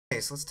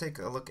so let's take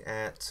a look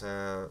at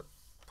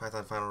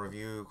Python Final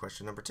Review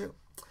question number 2.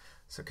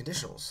 So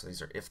conditionals, so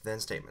these are if-then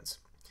statements.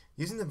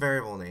 Using the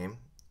variable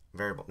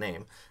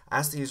name,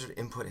 ask the user to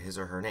input his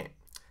or her name.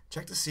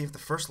 Check to see if the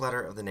first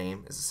letter of the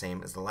name is the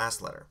same as the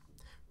last letter.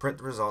 Print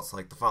the results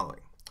like the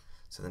following.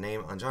 So the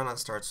name Anjana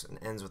starts and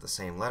ends with the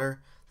same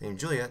letter. The name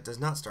Giulia does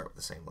not start with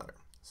the same letter.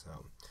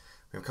 So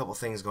we have a couple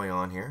things going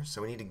on here.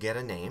 So we need to get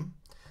a name,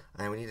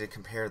 and we need to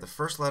compare the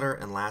first letter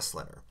and last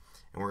letter.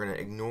 And we're going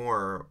to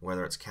ignore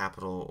whether it's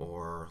capital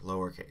or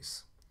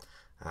lowercase.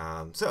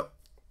 So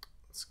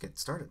let's get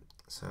started.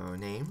 So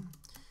name,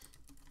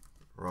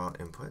 raw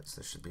inputs,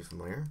 this should be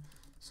familiar.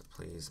 So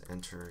please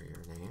enter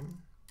your name.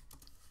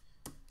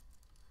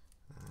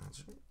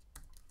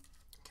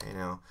 Okay,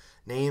 now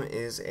name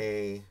is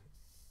a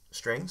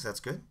string, so that's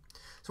good.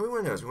 So what we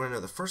want to know is we want to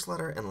know the first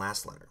letter and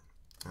last letter.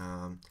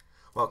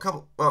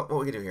 Well, what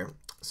we can do here.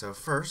 So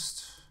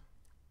first,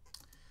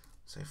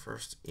 say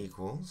first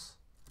equals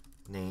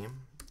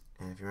name,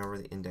 and if you remember,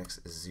 the index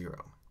is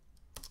 0.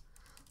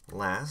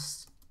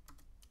 Last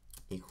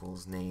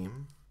equals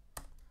name.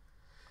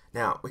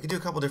 Now we could do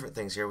a couple different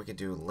things here. We could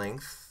do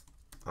length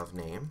of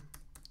name,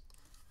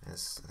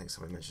 as I think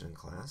somebody mentioned in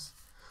class,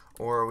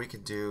 or we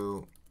could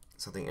do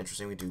something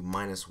interesting. We do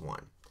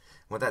 -1.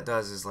 What that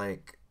does is,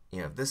 like,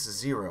 if this is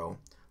 0,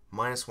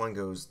 -1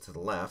 goes to the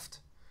left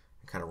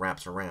and kind of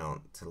wraps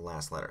around to the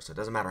last letter. So it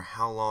doesn't matter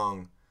how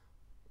long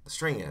the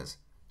string is,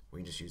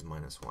 we just use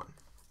 -1.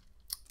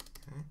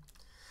 Okay.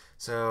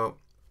 So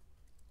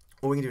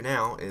what we can do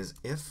now is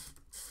if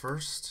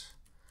first,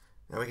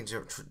 now we can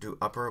do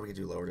upper, we can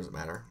do lower, doesn't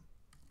matter.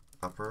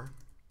 Upper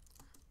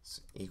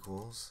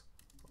equals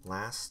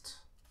last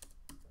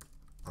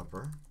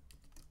upper.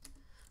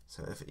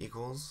 So if it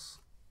equals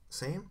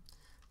same,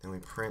 then we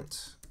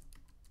print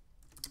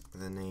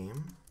the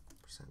name,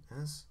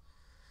 %s,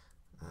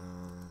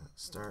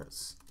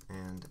 starts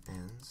and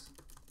ends,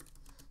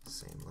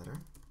 same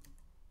letter,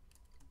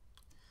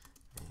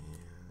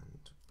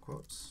 and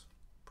quotes,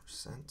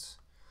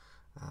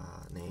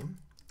 %name.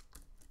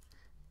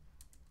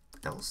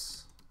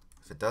 Else,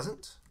 if it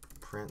doesn't,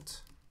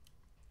 print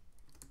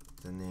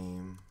the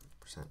name,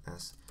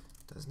 %s,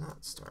 does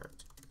not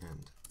start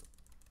and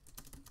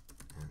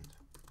end,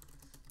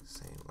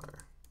 same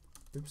letter.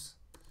 Oops.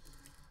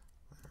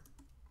 Letter.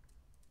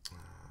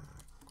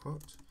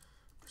 Quote,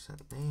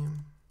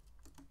 %name.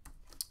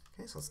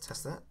 Okay, so let's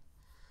test that.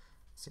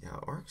 See how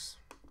it works.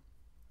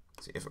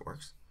 See if it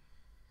works.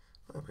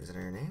 Please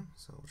enter your name.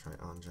 So we'll try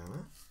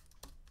Anjana.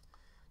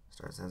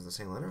 Starts and ends the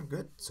same letter.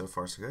 Good. So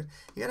far, so good.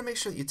 You got to make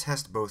sure that you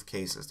test both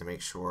cases to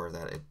make sure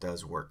that it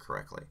does work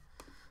correctly.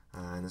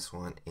 And this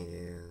one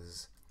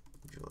is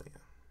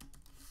Giulia.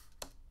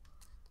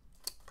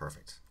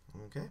 Perfect.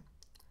 Okay.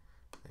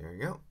 There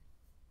you go.